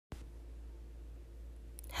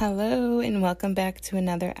Hello, and welcome back to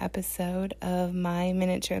another episode of my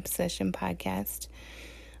Miniature Obsession podcast.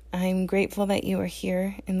 I'm grateful that you are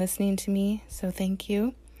here and listening to me, so thank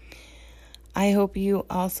you. I hope you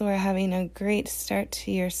also are having a great start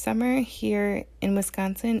to your summer here in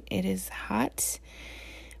Wisconsin. It is hot.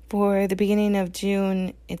 For the beginning of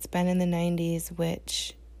June, it's been in the 90s,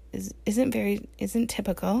 which isn't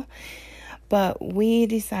typical. But we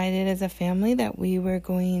decided as a family that we were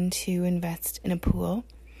going to invest in a pool.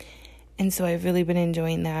 And so I've really been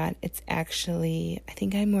enjoying that. It's actually, I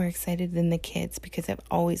think I'm more excited than the kids because I've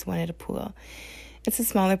always wanted a pool. It's a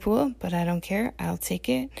smaller pool, but I don't care. I'll take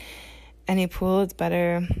it. Any pool is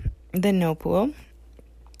better than no pool.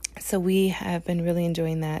 So we have been really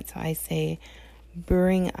enjoying that. So I say,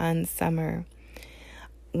 bring on summer.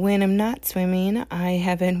 When I'm not swimming, I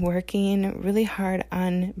have been working really hard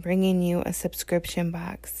on bringing you a subscription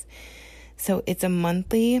box. So it's a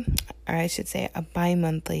monthly, or I should say a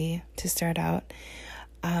bi-monthly to start out,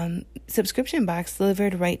 subscription box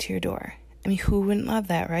delivered right to your door. I mean, who wouldn't love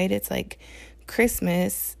that, right? It's like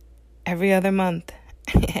Christmas every other month,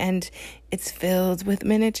 and it's filled with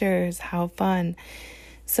miniatures. How fun.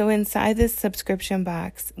 So inside this subscription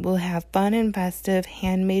box, we'll have fun and festive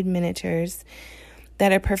handmade miniatures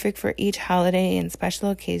that are perfect for each holiday and special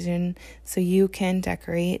occasion so you can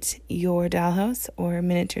decorate your dollhouse or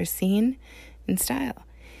miniature scene in style.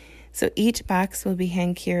 So each box will be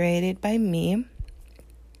hand curated by me,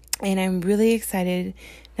 and I'm really excited.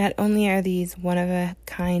 Not only are these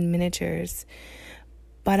one-of-a-kind miniatures,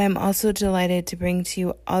 but I'm also delighted to bring to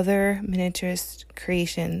you other miniaturist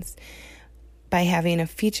creations by having a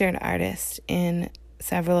featured artist in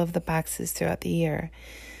several of the boxes throughout the year.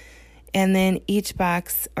 And then each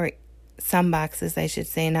box, or some boxes, I should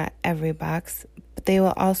say, not every box, but they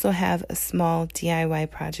will also have a small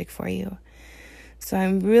DIY project for you. So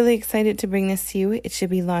I'm really excited to bring this to you. It should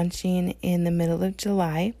be launching in the middle of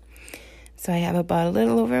July. So I have about a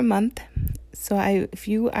little over a month. So if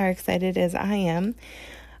you are excited as I am,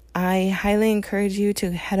 I highly encourage you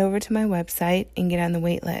to head over to my website and get on the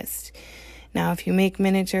wait list. Now, if you make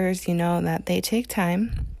miniatures, you know that they take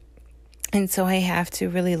time. And so I have to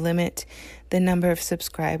really limit the number of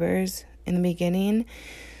subscribers in the beginning.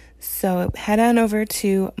 So head on over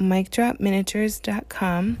to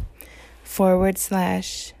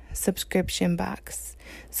micdropminiatures.com/subscription box.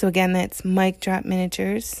 So again, that's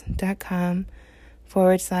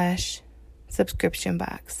micdropminiatures.com/subscription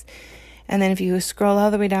box. And then if you scroll all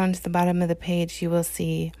the way down to the bottom of the page, you will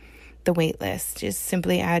see the wait list. Just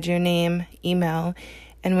simply add your name, email,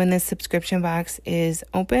 and when this subscription box is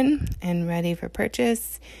open and ready for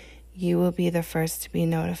purchase, you will be the first to be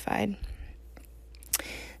notified.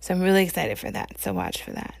 So I'm really excited for that. So watch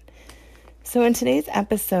for that. So in today's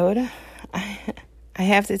episode, I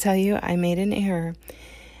have to tell you, I made an error.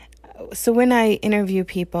 So when I interview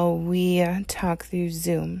people, we talk through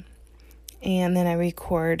Zoom, and then I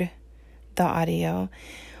record the audio.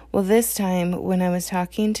 Well, this time when I was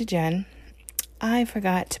talking to Jen, I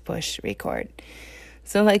forgot to push record.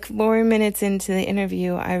 So like 4 minutes into the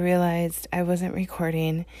interview, I realized I wasn't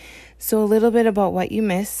recording. So a little bit about what you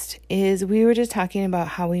missed is we were just talking about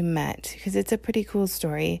how we met, because it's a pretty cool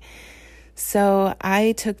story. So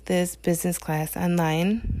I took this business class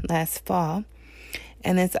online last fall,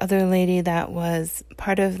 and this other lady that was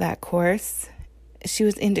part of that course, she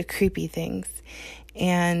was into creepy things,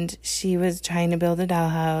 and she was trying to build a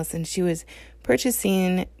dollhouse, and she was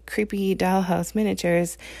purchasing creepy dollhouse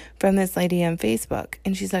miniatures from this lady on Facebook.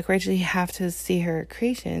 And she's like, Rachel, you have to see her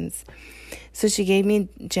creations. So she gave me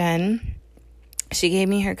Jen. She gave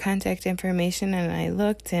me her contact information, and I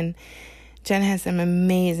looked, and Jen has some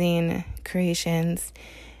amazing creations.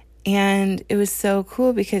 And it was so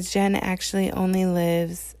cool because Jen actually only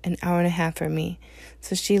lives an hour and a half from me.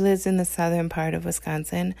 So she lives in the southern part of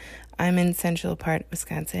Wisconsin. I'm in central part of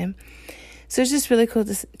Wisconsin. So it's just really cool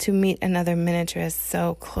to meet another miniaturist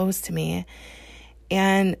so close to me.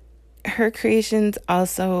 And her creations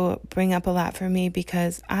also bring up a lot for me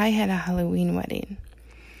because I had a Halloween wedding.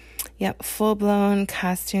 Yep, full-blown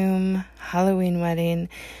costume Halloween wedding.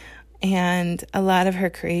 And a lot of her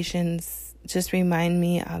creations just remind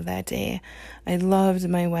me of that day. I loved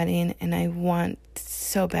my wedding, and I want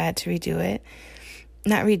so bad to redo it.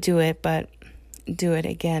 Not redo it, but do it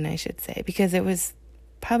again, I should say, because it was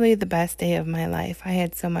probably the best day of my life. I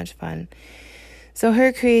had so much fun. So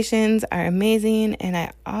her creations are amazing, and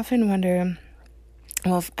I often wonder,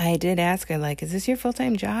 well, if I did ask her, like, is this your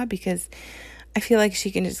full-time job? Because I feel like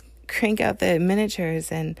she can just crank out the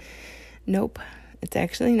miniatures, and nope, it's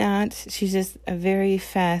actually not. She's just a very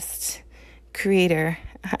fast creator.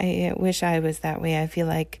 I wish I was that way. I feel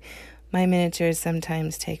like My miniatures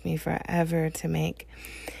sometimes take me forever to make.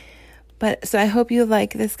 But so I hope you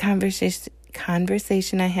like this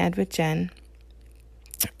conversation I had with Jen.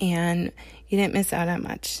 And you didn't miss out on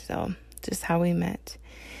much. So just how we met.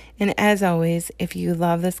 And as always, if you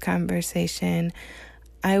love this conversation,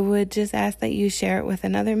 I would just ask that you share it with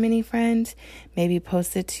another mini friend. Maybe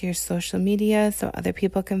post it to your social media so other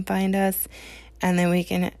people can find us. And then we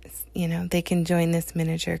can, they can join this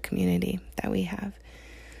miniature community that we have.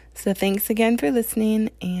 So thanks again for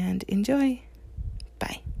listening and enjoy.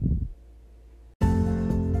 Bye.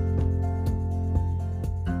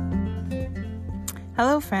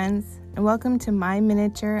 Hello, friends, and welcome to My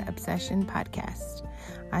Miniature Obsession podcast.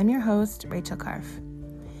 I'm your host, Rachel Karff.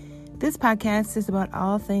 This podcast is about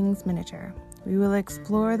all things miniature. We will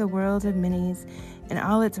explore the world of minis and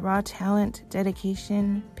all its raw talent,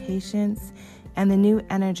 dedication, patience, and the new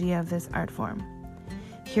energy of this art form.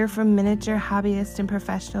 Hear from miniature hobbyists and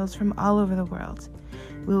professionals from all over the world.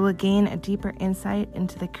 We will gain a deeper insight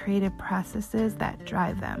into the creative processes that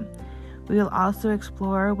drive them. We will also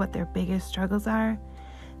explore what their biggest struggles are,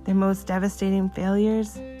 their most devastating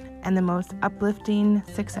failures, and the most uplifting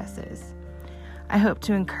successes. I hope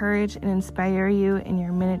to encourage and inspire you in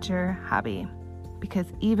your miniature hobby, because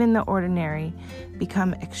even the ordinary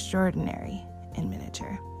become extraordinary in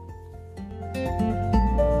miniature.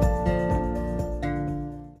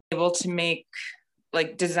 Able to make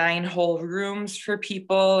design whole rooms for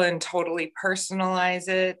people and totally personalize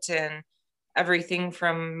it, and everything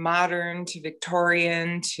from modern to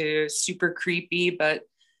Victorian to super creepy, but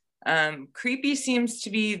creepy seems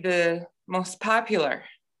to be the most popular.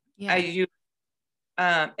 Yeah. I do.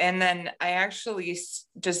 And then I actually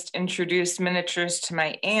just introduced miniatures to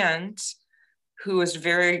my aunt, who was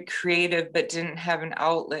very creative but didn't have an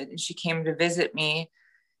outlet, and she came to visit me,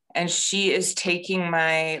 and she is taking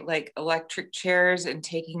my electric chairs and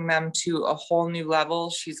taking them to a whole new level.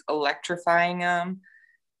 She's electrifying them,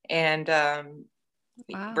 and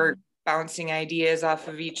Wow. we're bouncing ideas off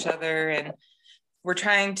of each other, and we're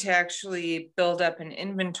trying to actually build up an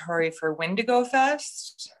inventory for Wendigo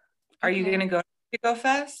Fest. Are you going to go to Wendigo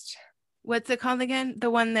Fest? What's it called again? The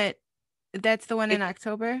one that's the one in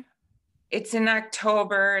October? It's in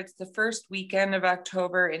October. It's the first weekend of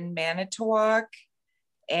October in Manitowoc.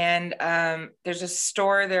 And there's a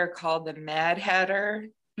store there called the Mad Hatter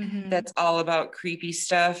that's all about creepy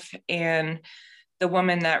stuff. And the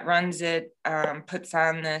woman that runs it puts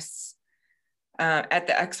on this at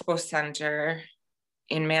the Expo Center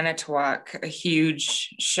in Manitowoc, a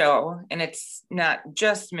huge show. And it's not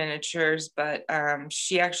just miniatures, but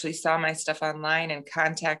she actually saw my stuff online and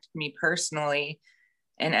contacted me personally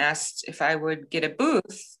and asked if I would get a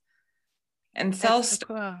booth and sell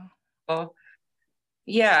stuff. Cool.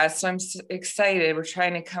 Yeah, so I'm excited. We're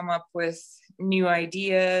trying to come up with new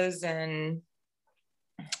ideas and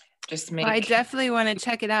just make. Well, I definitely want to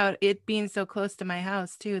check it out. It being so close to my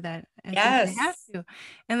house too, that I think I have to.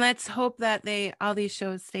 And let's hope that all these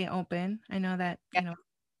shows stay open. I know that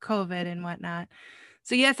COVID and whatnot.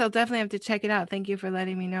 So yes, I'll definitely have to check it out. Thank you for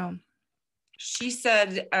letting me know. She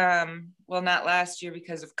said, well, not last year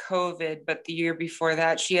because of COVID, but the year before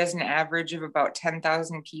that, she has an average of about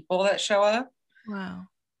 10,000 people that show up. Wow.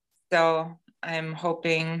 So I'm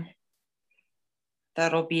hoping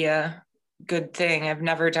that'll be a good thing. I've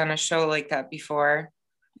never done a show like that before.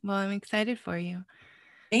 Well, I'm excited for you.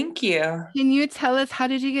 Thank you. Can you tell us, how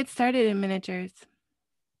did you get started in miniatures?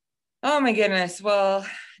 Oh my goodness. Well,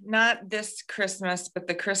 not this Christmas, but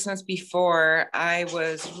the Christmas before, I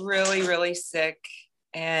was really, really sick,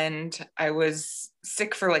 and I was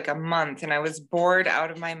sick for a month, and I was bored out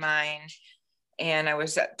of my mind. And I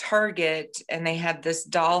was at Target, and they had this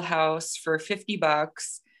dollhouse for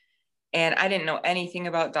 $50. And I didn't know anything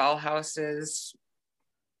about dollhouses.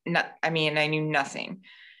 I knew nothing.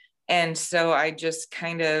 And so I just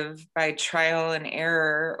kind of, by trial and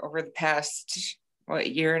error over the past,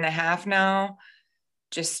 year and a half now,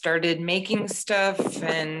 just started making stuff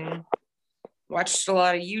and watched a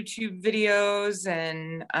lot of YouTube videos,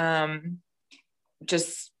 and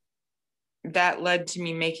just that led to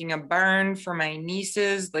me making a barn for my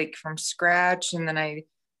nieces, from scratch. And then I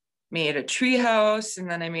made a tree house, and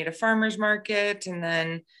then I made a farmer's market. And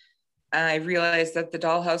then I realized that the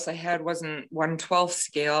dollhouse I had wasn't 1/12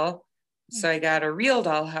 scale. So I got a real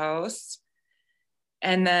dollhouse.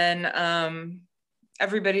 And then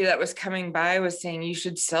everybody that was coming by was saying, you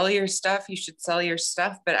should sell your stuff.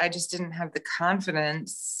 But I just didn't have the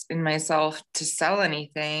confidence in myself to sell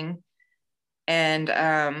anything.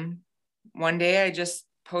 And one day I just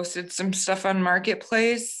posted some stuff on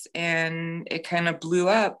Marketplace, and it kind of blew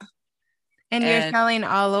up. And you're selling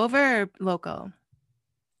all over or local?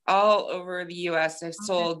 all over the US. I've Okay.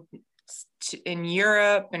 sold in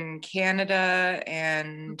Europe and Canada,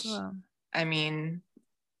 and Cool. I mean,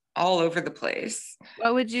 all over the place.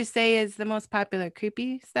 What would you say is the most popular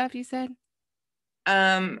creepy stuff you said?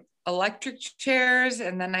 Electric chairs,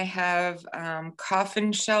 and then I have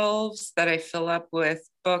coffin shelves that I fill up with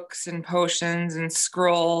books and potions and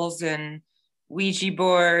scrolls and Ouija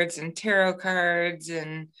boards and tarot cards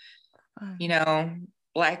and, you know,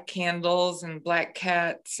 black candles and black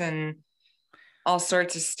cats and all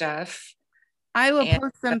sorts of stuff. I will And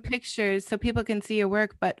post some pictures so people can see your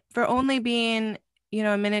work, but for only being, you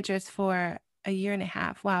know, miniatures for a year and a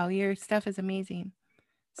half. Wow, your stuff is amazing.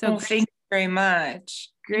 So thank you very much.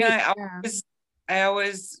 great. I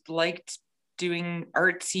always liked doing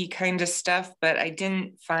artsy kind of stuff, but I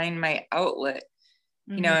didn't find my outlet.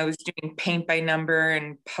 You know, I was doing paint by number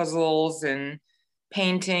and puzzles and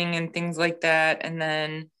painting and things like that. And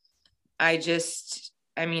then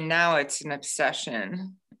now it's an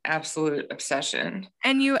obsession, absolute obsession.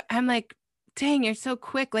 And I'm like, dang, you're so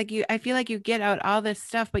quick. Like I feel like you get out all this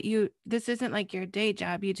stuff, but this isn't like your day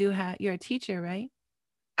job. You're a teacher, right?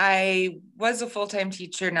 I was a full-time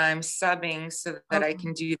teacher. Now I'm subbing so that I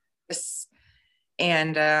can do this.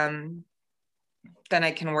 And then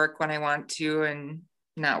I can work when I want to and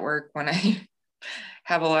not work when I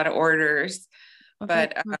have a lot of orders.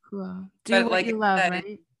 But cool. Do what you love,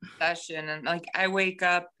 right? Session, and like I wake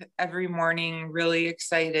up every morning really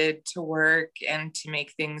excited to work and to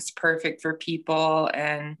make things perfect for people.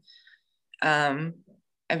 And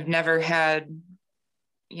I've never had,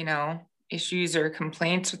 you know, issues or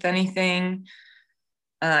complaints with anything.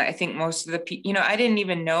 I think most of the people, you know, I didn't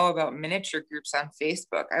even know about miniature groups on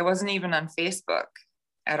Facebook. I wasn't even on Facebook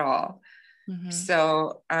at all.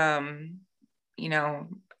 So, you know,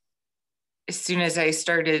 as soon as I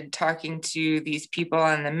started talking to these people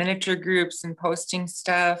on the miniature groups and posting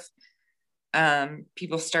stuff,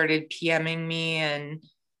 people started PMing me and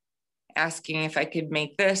asking if I could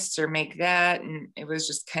make this or make that. And it was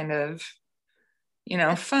just kind of, you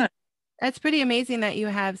know, fun. That's pretty amazing that you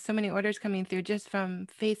have so many orders coming through just from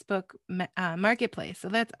Facebook Marketplace. So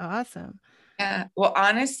that's awesome. Yeah. Well,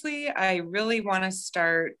 honestly, I really want to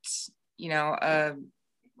start, you know,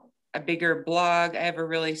 a bigger blog. I have a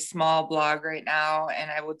really small blog right now,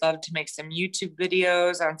 and I would love to make some YouTube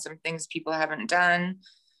videos on some things people haven't done.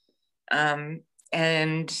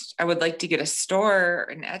 And I would like to get a store,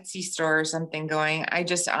 an Etsy store or something going. I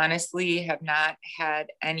just honestly have not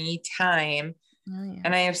had any time.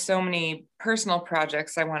 And I have so many personal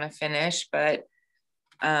projects I want to finish, but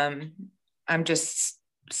I'm just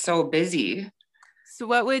so busy. So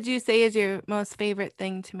what would you say is your most favorite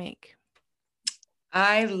thing to make?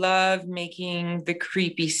 I love making the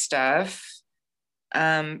creepy stuff.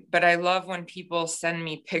 But I love when people send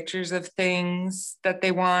me pictures of things that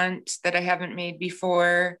they want that I haven't made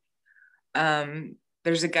before.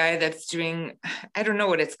 There's a guy that's doing, I don't know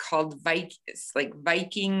what it's called, it's like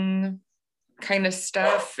Viking kind of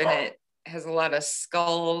stuff, and it has a lot of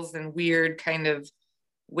skulls and weird kind of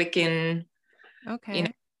Wiccan, you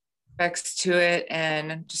know, effects to it.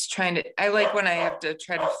 And I'm just I like when I have to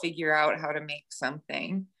try to figure out how to make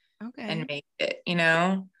something and make it, you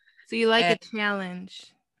know. So you like a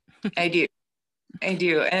challenge? I do.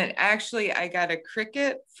 And actually, I got a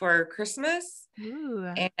Cricut for Christmas.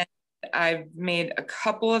 And I've made a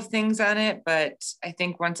couple of things on it, but I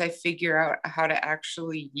think once I figure out how to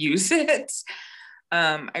actually use it,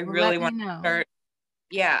 I really want to start.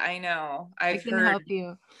 Yeah, I know. I can help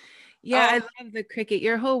you. Yeah, I love the Cricut.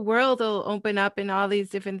 Your whole world will open up in all these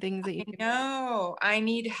different things that you can. No, I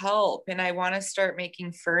need help, and I want to start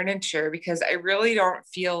making furniture because I really don't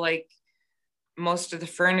feel like most of the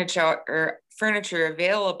furniture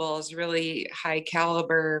available is really high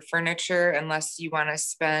caliber furniture unless you want to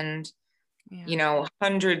spend, you know,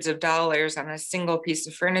 hundreds of dollars on a single piece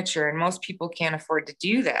of furniture, and most people can't afford to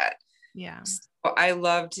do that. So I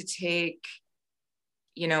love to take,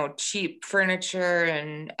 you know, cheap furniture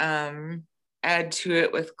and add to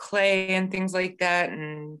it with clay and things like that,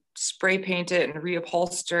 and spray paint it and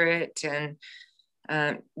reupholster it and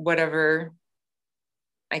whatever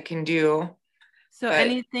I can do. So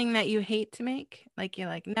anything that you hate to make, like you're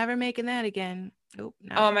like, never making that again.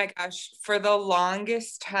 Oh my gosh. For the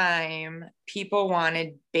longest time, people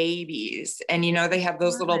wanted babies. And, you know, they have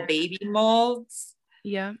those little baby molds.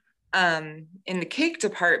 Yeah. In the cake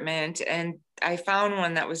department. And I found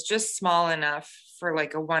one that was just small enough for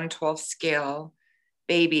like a 1/12 scale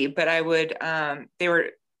baby. But I would,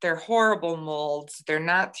 they're horrible molds. They're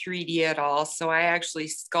not 3D at all. So I actually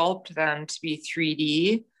sculpt them to be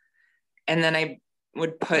 3D. And then I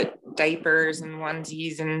would put diapers and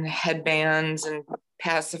onesies and headbands and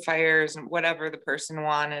pacifiers and whatever the person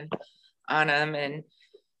wanted on them, and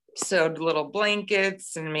sewed little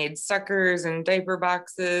blankets and made suckers and diaper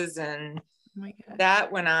boxes. And Oh my God.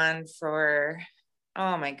 that went on for,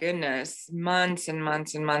 oh my goodness, months and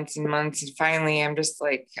months and months and months. And finally I'm just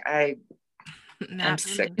like, I'm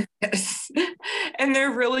sick of this. And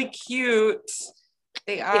they're really cute.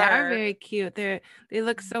 They are are very cute. They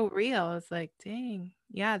look so real. It's like, dang.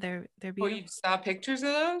 Yeah, they're Oh, beautiful. you saw pictures of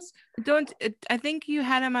those? I think you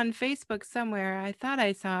had them on Facebook somewhere. I thought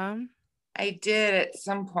I saw them. I did at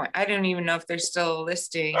some point. I don't even know if they're still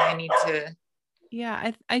listing. I need to.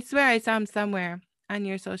 Yeah, I swear I saw them somewhere on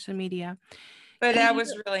your social media. But And that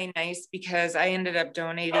was really nice because I ended up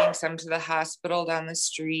donating some to the hospital down the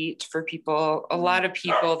street for people. A lot of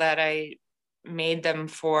people that I made them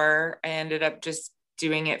for, I ended up just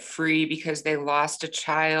doing it free because they lost a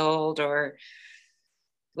child or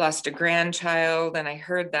lost a grandchild. And I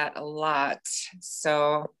heard that a lot.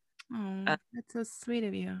 So, that's so sweet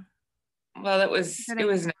of you. well, it was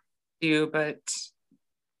nice to do, but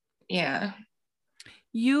yeah.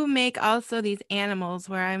 You make also these animals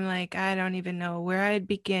where I'm like, I don't even know where I'd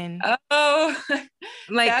begin. Oh,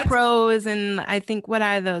 like crows, and I think, what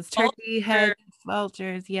are those? Turkey heads,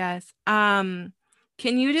 vultures. Yes.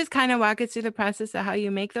 Can you just kind of walk us through the process of how you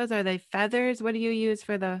make those? Are they feathers? What do you use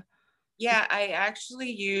for the? Yeah, I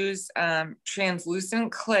actually use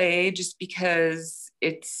translucent clay just because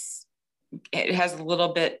it has a little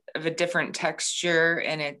bit of a different texture,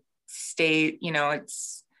 and it stays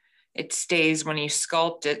when you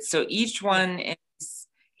sculpt it. So each one is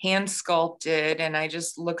hand sculpted, and I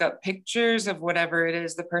just look up pictures of whatever it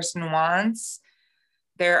is the person wants.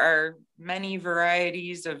 There are many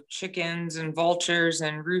varieties of chickens and vultures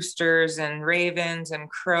and roosters and ravens and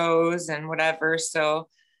crows and whatever. So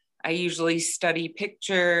I usually study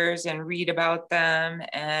pictures and read about them.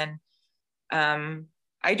 And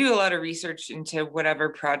I do a lot of research into whatever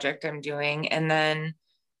project I'm doing. And then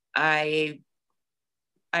I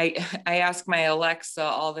ask my Alexa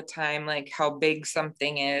all the time, like how big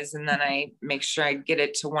something is. And then I make sure I get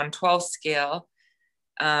it to 1/12 scale.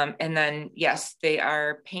 And then, yes, they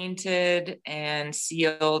are painted and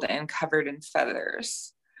sealed and covered in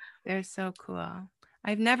feathers. They're so cool.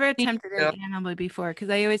 I've never attempted an animal before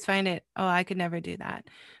because I always find it, oh, I could never do that.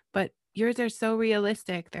 But yours are so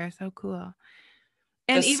realistic. They're so cool.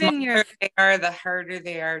 And even they are, the harder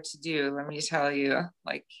they are to do, let me tell you.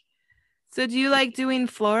 So do you like doing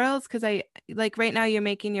florals? Because I like right now you're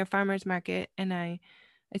making your farmer's market, and I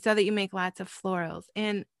saw that you make lots of florals.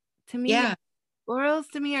 And to me, florals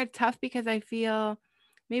to me are tough because I feel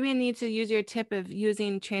maybe I need to use your tip of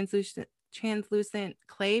using translucent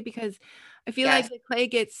clay, because I feel like the clay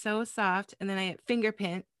gets so soft, and then I have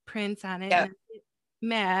fingerprints on it, and I get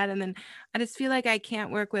mad, and then I just feel like I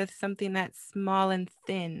can't work with something that's small and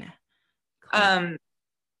thin.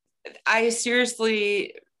 I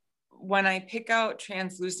seriously, when I pick out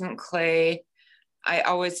translucent clay, I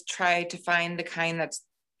always try to find the kind that's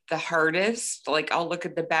the hardest. Like I'll look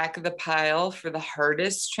at the back of the pile for the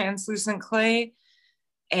hardest translucent clay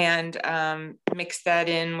and mix that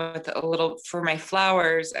in with a little, for my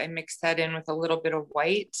flowers, I mix that in with a little bit of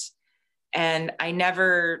white. And I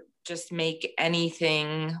never just make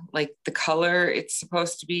anything like the color it's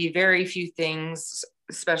supposed to be. Very few things,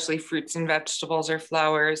 especially fruits and vegetables or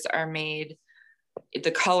flowers, are made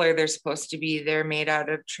the color they're supposed to be. They're made out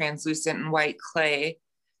of translucent and white clay.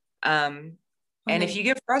 And if you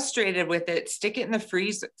get frustrated with it, stick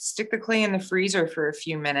the clay in the freezer for a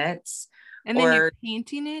few minutes. And then you're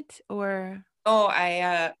painting it, or? Oh,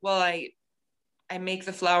 I make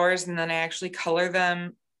the flowers and then I actually color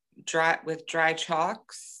them with dry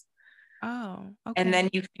chalks. Oh, okay. And then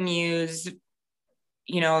you can use,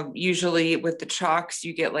 usually with the chalks,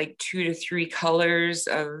 you get like 2 to 3 colors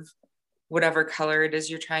of whatever color it is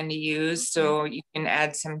you're trying to use. So you can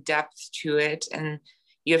add some depth to it. And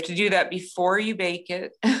you have to do that before you bake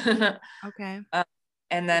it. Okay.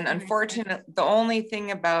 And then unfortunately, the only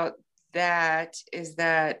thing about that is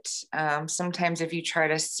that sometimes if you try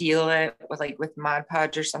to seal it with Mod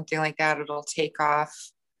Podge or something like that, it'll take off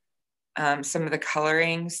some of the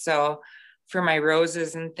coloring. So for my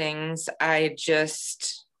roses and things, I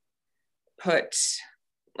just put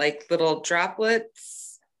like little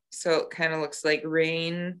droplets, so it kind of looks like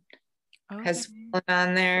rain has fallen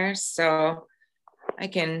on there. So I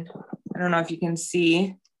don't know if you can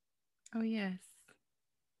see. Oh yes.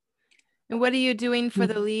 And what are you doing for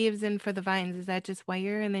the leaves and for the vines? Is that just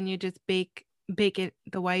wire, and then you just bake it,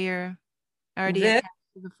 the wire already attached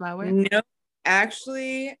to the flower? No,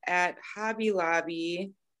 actually at Hobby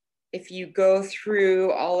Lobby, if you go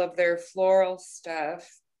through all of their floral stuff,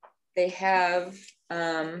 they have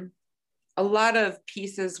a lot of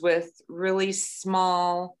pieces with really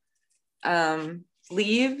small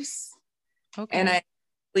leaves. Okay. And I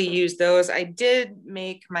use those. I did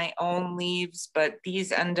make my own leaves, but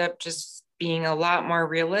these end up just being a lot more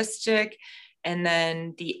realistic. And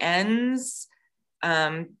then the ends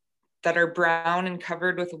that are brown and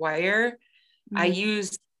covered with wire, I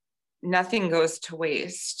use, nothing goes to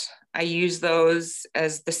waste. I use those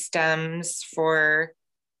as the stems for,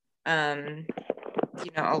 a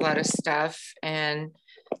lot of stuff. And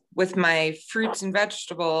with my fruits and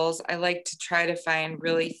vegetables, I like to try to find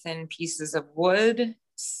really thin pieces of wood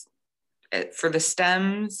for the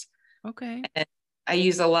stems. Okay. And I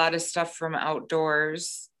use a lot of stuff from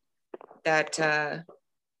outdoors that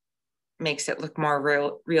makes it look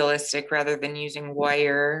more realistic rather than using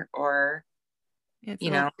wire or, it's a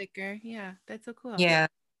little thicker. Yeah, that's so cool. Yeah.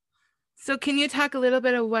 So can you talk a little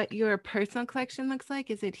bit of what your personal collection looks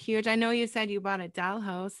like? Is it huge? I know you said you bought a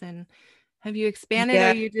dollhouse, and have you expanded, or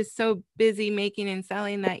are you just so busy making and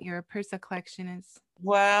selling that your personal collection is?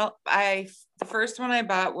 Well, the first one I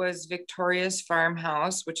bought was Victoria's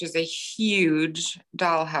Farmhouse, which is a huge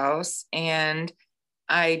dollhouse, and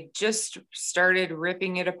I just started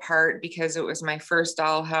ripping it apart because it was my first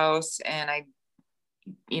dollhouse, and I,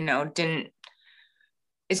 didn't,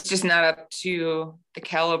 it's just not up to the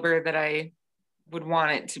caliber that I would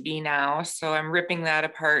want it to be now. So I'm ripping that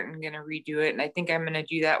apart and going to redo it. And I think I'm going to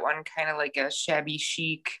do that one kind of like a shabby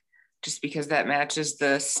chic, just because that matches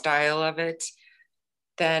the style of it.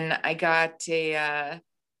 Then I got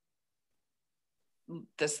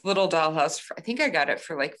this little dollhouse. I think I got it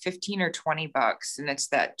for like 15 or $20, and it's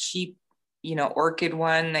that cheap, orchid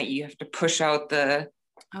one that you have to push out the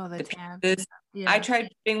tab. pieces. Yeah. I tried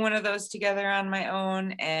putting one of those together on my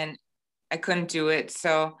own, and I couldn't do it.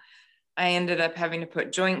 So I ended up having to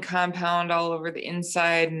put joint compound all over the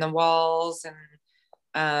inside and the walls,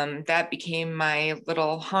 and that became my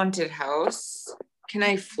little haunted house. Can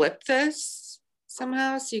I flip this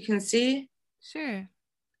somehow so you can see? Sure.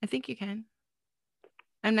 I think you can.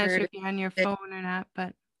 I'm not sure if you're on your phone or not,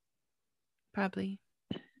 but probably.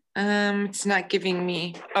 It's not giving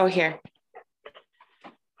me, here.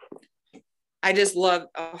 I just love,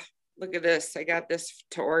 look at this. I got this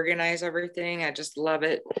to organize everything. I just love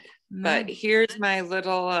it. Nice. But here's my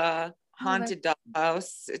little haunted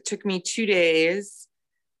dollhouse. It took me 2 days.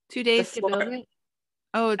 2 days to build it?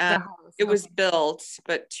 Oh, it's the house. It was built,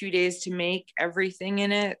 but 2 days to make everything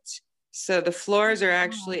in it. So the floors are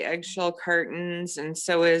actually eggshell curtains, and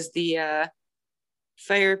so is the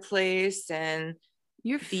fireplace, and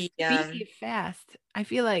you're fast. I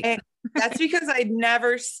feel like that's because I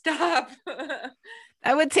never stop.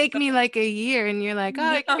 That would take me like a year, and you're like,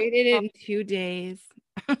 I created it in 2 days.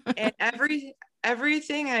 And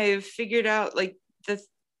everything I've figured out, like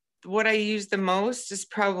what I use the most is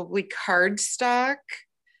probably cardstock.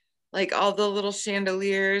 Like all the little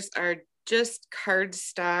chandeliers are just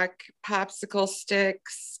cardstock, popsicle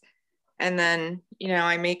sticks, and then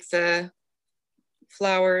I make the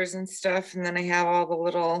flowers and stuff, and then I have all the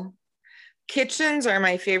little kitchens are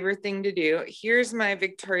my favorite thing to do. Here's my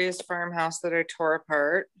Victoria's Farmhouse that I tore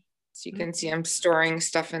apart, so you can see I'm storing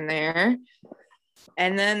stuff in there.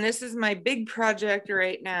 And then this is my big project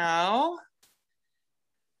right now.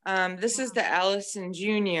 This is the Allison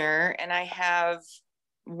Jr., and I have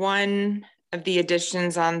one of the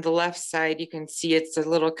additions on the left side. You can see it's a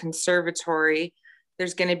little conservatory.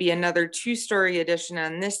 There's going to be another 2-story addition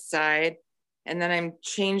on this side. And then I'm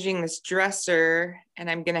changing this dresser,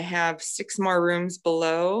 and I'm going to have 6 more rooms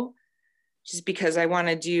below, just because I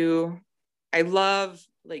love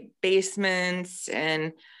like basements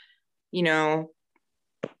and,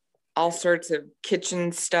 all sorts of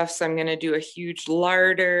kitchen stuff. So I'm going to do a huge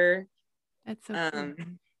larder. That's so cool.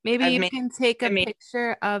 Maybe you can take a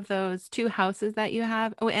picture of those 2 houses that you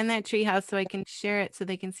have. Oh, and that tree house, so I can share it so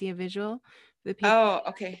they can see a visual. The people. Oh,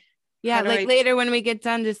 okay. Yeah, like later when we get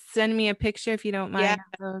done, just send me a picture if you don't mind.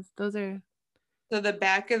 Yeah. Those are. So the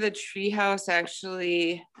back of the tree house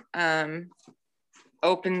actually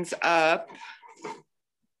opens up.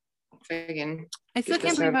 I still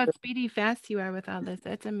can't believe how speedy fast you are with all this.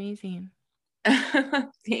 That's amazing.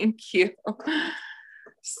 Thank you.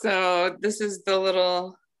 So this is the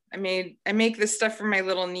little, I make this stuff for my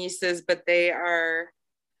little nieces, but they are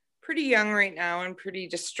pretty young right now and pretty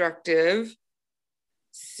destructive.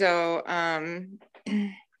 So that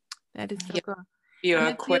is so cool.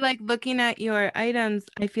 I feel like looking at your items,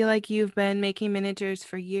 I feel like you've been making miniatures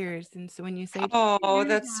for years. And so when you say, oh,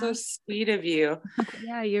 that's so sweet of you.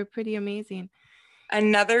 Yeah, you're pretty amazing.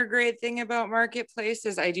 Another great thing about Marketplace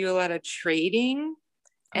is I do a lot of trading,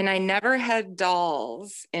 and I never had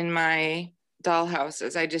dolls in my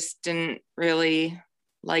dollhouses. I just didn't really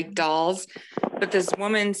like dolls. But this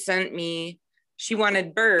woman sent me, she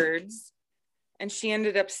wanted birds, and she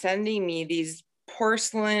ended up sending me these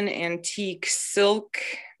porcelain antique silk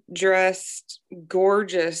dressed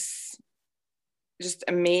gorgeous, just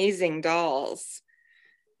amazing dolls.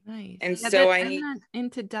 Nice. And Yeah, so I'm not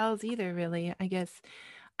into dolls either, really. I guess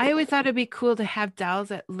I always thought it'd be cool to have dolls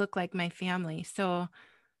that look like my family. So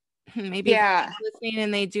maybe if yeah, they're listening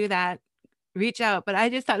and they do that, reach out. But I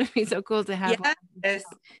just thought it'd be so cool to have one. yes.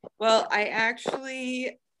 Well, I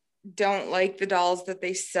actually don't like the dolls that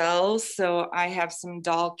they sell, so I have some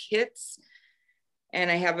doll kits, and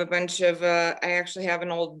I have a bunch of I actually have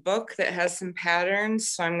an old book that has some patterns,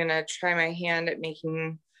 so I'm gonna try my hand at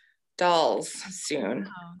making dolls soon.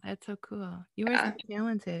 Wow, that's so cool. You are so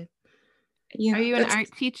talented. Yeah, Are you an art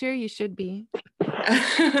teacher? You should be.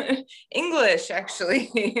 English,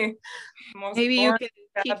 actually. Most Maybe you boring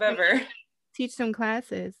could job ever. teach some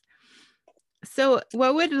classes. So,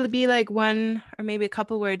 what would be like one or maybe a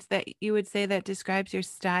couple words that you would say that describes your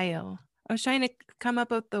style? I was trying to come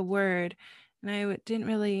up with the word, and didn't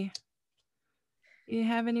really. You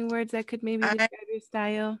have any words that could maybe describe your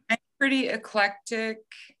style? I'm pretty eclectic.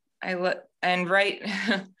 And right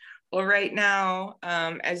well, right now,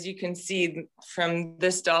 as you can see from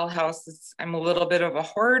this dollhouse, I'm a little bit of a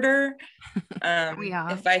hoarder.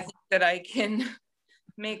 Yeah. If I think that I can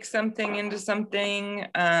make something into something,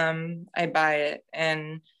 I buy it,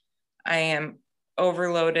 and I am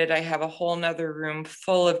overloaded. I have a whole nother room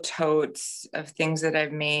full of totes of things that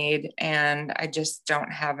I've made, and I just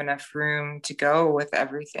don't have enough room to go with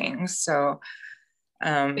everything. So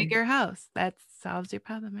Bigger house. That solves your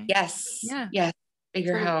problem, right? yes, Yeah. yes,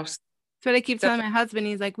 bigger So house. that's what I keep So, telling my husband.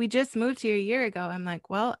 He's like, we just moved here a year ago. I'm like,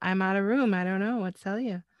 well, I'm out of room. I don't know what to tell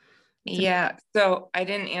you. yeah. So I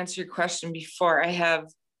didn't answer your question before. I have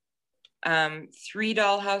 3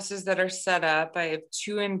 doll houses that are set up. I have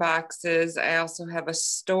 2 in boxes. I also have a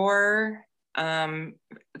store that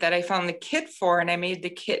I found the kit for, and I made the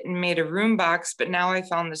kit and made a room box, but now I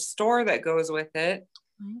found the store that goes with it.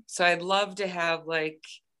 So I'd love to have like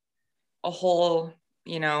a whole,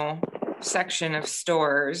 section of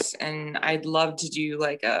stores, and I'd love to do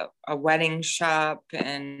like a wedding shop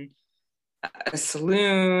and a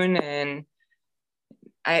saloon, and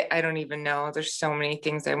I don't even know. There's so many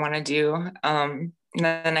things I want to do. And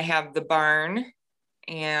then I have the barn,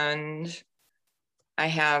 and I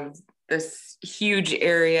have this huge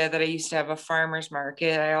area that I used to have a farmer's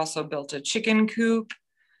market. I also built a chicken coop.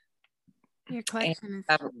 Your collection is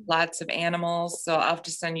have lots of animals. So I'll have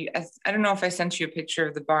to send you, I don't know if I sent you a picture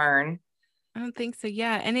of the barn. I don't think so.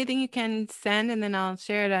 Yeah. Anything you can send, and then I'll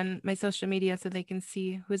share it on my social media so they can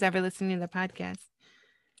see who's ever listening to the podcast.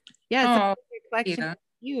 Yeah. So your collection is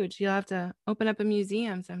huge. You'll have to open up a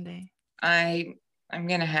museum someday. I'm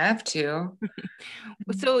going to have to.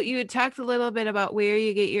 So you talked a little bit about where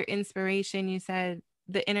you get your inspiration. You said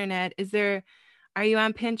the internet. Are you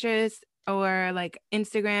on Pinterest or like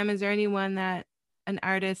Instagram? Is there anyone an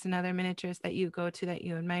artist and other miniaturists that you go to that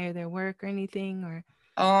you admire their work or anything? Or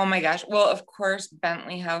Oh my gosh. Well, of course,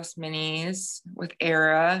 Bentley House Minis with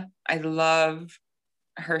Era. I love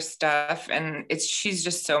her stuff, and she's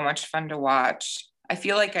just so much fun to watch. I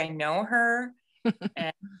feel like I know her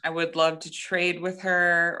and I would love to trade with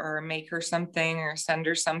her or make her something or send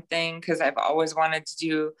her something, because I've always wanted to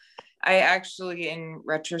do. I actually, in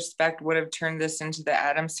retrospect, would have turned this into the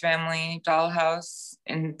Addams Family dollhouse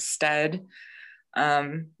instead.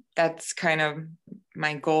 That's kind of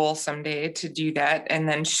my goal someday, to do that. And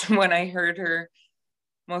then when I heard her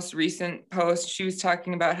most recent post, she was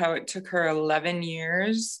talking about how it took her 11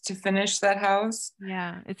 years to finish that house.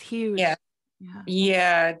 Yeah, it's huge.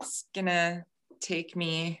 Yeah, it's gonna take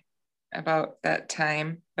me about that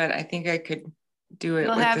time, but I think I could do it.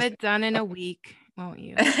 You'll have it done in a week, won't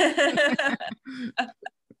you?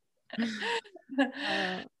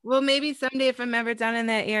 Well, maybe someday if I'm ever down in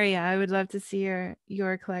that area, I would love to see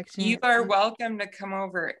your collection. You are welcome to come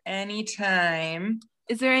over anytime.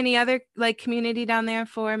 Is there any other like community down there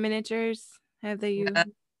for miniatures?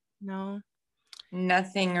 No?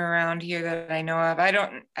 Nothing around here that I know of. I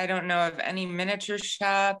don't know of any miniature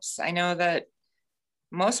shops. I know that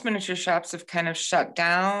most miniature shops have kind of shut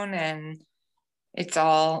down and it's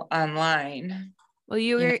all online. Well,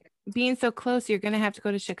 you were being so close, you're going to have to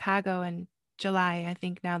go to Chicago in July. I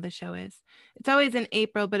think now the show is. It's always in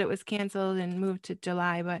April, but it was canceled and moved to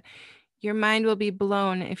July. But your mind will be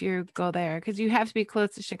blown if you go there, because you have to be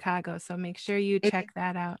close to Chicago. So make sure you check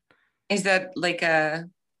that out. Is that like I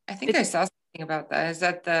think I saw something about that. Is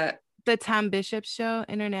that the Tom Bishop show,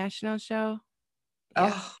 international show?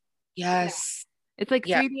 Oh, yes. It's like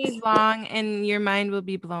Yeah. 3 days long and your mind will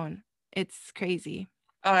be blown. It's crazy.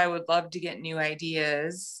 Oh, I would love to get new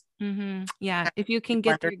ideas. Yeah. If you can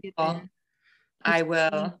get there, get Wonderful. there. I It's getting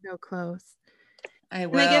will. so close. I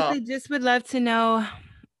And I guess will. I just would love to know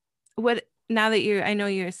what, now that I know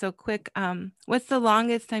you're so quick, what's the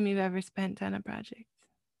longest time you've ever spent on a project?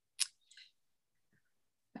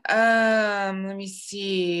 Let me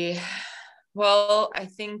see. Well, I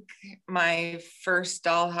think my first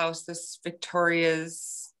dollhouse, this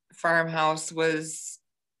Victoria's farmhouse, was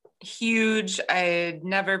huge. I had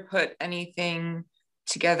never put anything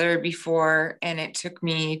together before, and it took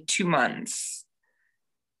me 2 months.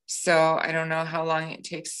 So I don't know how long it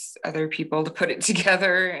takes other people to put it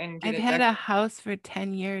together and get I've it had decorated. a house for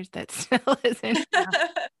 10 years that still isn't done.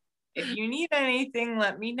 If you need anything,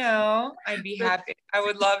 let me know. I'd be But, happy. I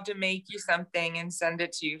would love to make you something and send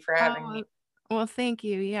it to you for having me. oh, well, thank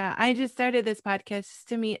you. Yeah. I just started this podcast just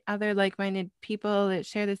to meet other like-minded people that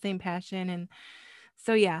share the same passion. And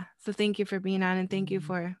so, yeah. So thank you for being on and thank you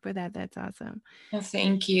for that. That's awesome. Well,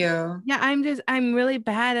 thank you. Yeah. I'm really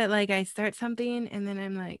bad at like, I start something and then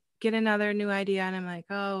I'm like, get another new idea. And I'm like,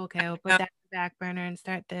 oh, okay, I'll put that in the back burner and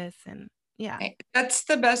start this. And yeah. That's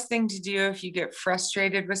the best thing to do if you get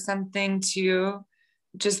frustrated with something, too.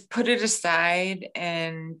 Just put it aside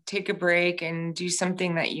and take a break and do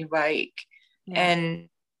something that you like. Yeah. And,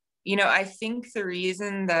 I think the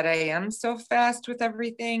reason that I am so fast with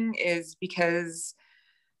everything is because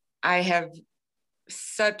I have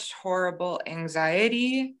such horrible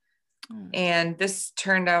anxiety. And this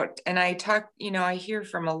turned out, and I hear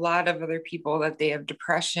from a lot of other people that they have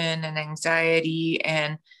depression and anxiety,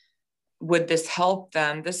 and would this help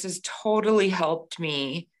them? This has totally helped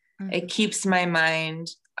me. It keeps my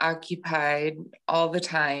mind occupied all the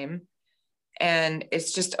time. And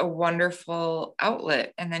it's just a wonderful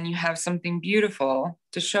outlet. And then you have something beautiful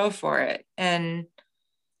to show for it. And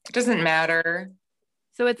it doesn't matter,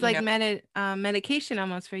 So it's you like know, medication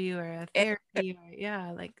almost for you or a it, therapy or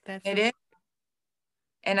yeah, like that's it so is.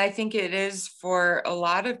 And I think it is for a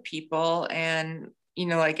lot of people. And,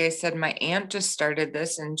 like I said, my aunt just started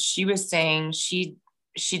this and she was saying she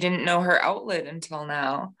didn't know her outlet until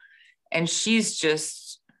now. And she's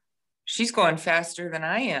going faster than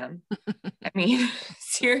I am. I mean,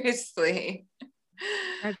 seriously.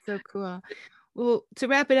 That's so cool. Well, to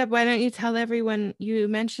wrap it up, why don't you tell everyone, you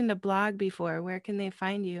mentioned a blog before. Where can they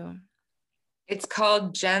find you? It's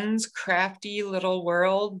called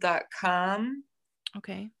jenscraftylittleworld.com.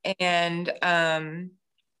 Okay. And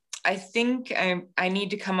I think I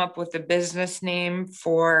need to come up with a business name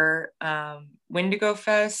for Wendigo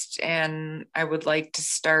Fest, and I would like to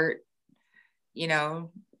start, you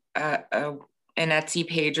know, an Etsy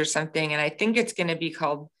page or something. And I think it's going to be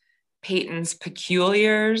called Peyton's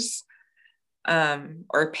Peculiars,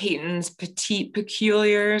 or Peyton's Petite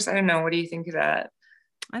Peculiars. I don't know. What do you think of that?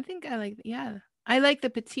 I think I like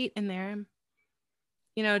the petite in there,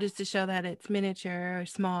 just to show that it's miniature or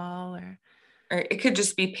small Or it could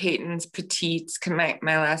just be Peyton's Petites. My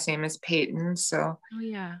last name is Peyton. So, oh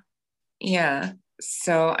yeah. yeah.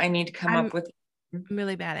 So I need to come I'm up with. I'm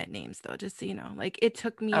really bad at names though, just so you know. Like it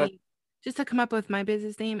took Oh, me just to come up with my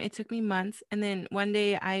business name, it took me months. And then one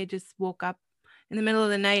day I just woke up in the middle of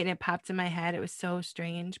the night and it popped in my head. It was so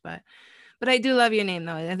strange, but I do love your name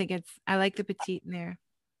though. I like the petite in there.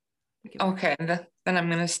 okay. Then I'm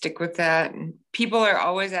going to stick with that. And people are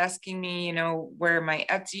always asking me, where my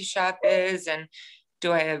Etsy shop is and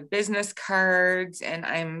do I have business cards?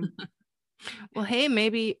 And Well, hey,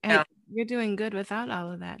 maybe no. you're doing good without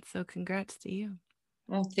all of that. So congrats to you.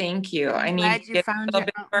 Well, thank you. I I'm need glad to you get found a your little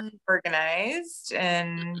bit more outlet. organized,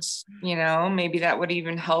 and maybe that would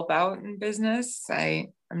even help out in business.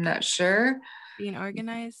 I'm not sure. Being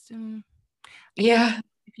organized. I guess Yeah.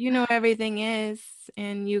 if you know everything is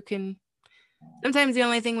and you can, sometimes the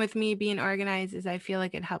only thing with me being organized is I feel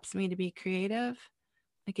like it helps me to be creative.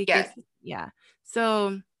 Like it Yes. gets, yeah.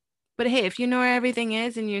 So, but hey, if you know where everything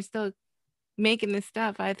is and you're still making this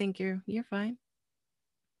stuff, I think you're fine.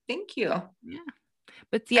 Thank you. Yeah.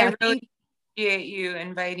 But yeah, I really appreciate you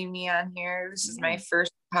inviting me on here. This is my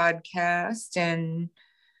first podcast, and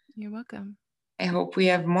you're welcome. I hope we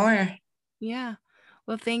have more. Yeah.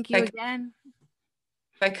 Well, thank you again.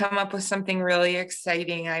 If I come up with something really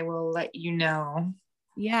exciting, I will let you know.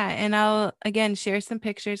 Yeah. And I'll again share some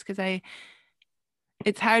pictures because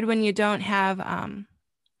it's hard when you don't have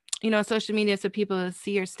social media so people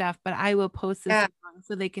see your stuff, but I will post this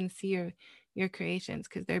so they can see your creations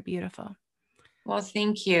because they're beautiful. Well,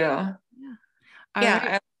 thank you. Yeah.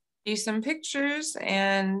 Right. I'll do some pictures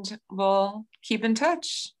and we'll keep in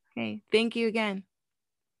touch. Okay. Thank you again.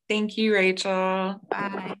 Thank you, Rachel.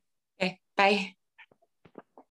 Bye. Okay. Bye.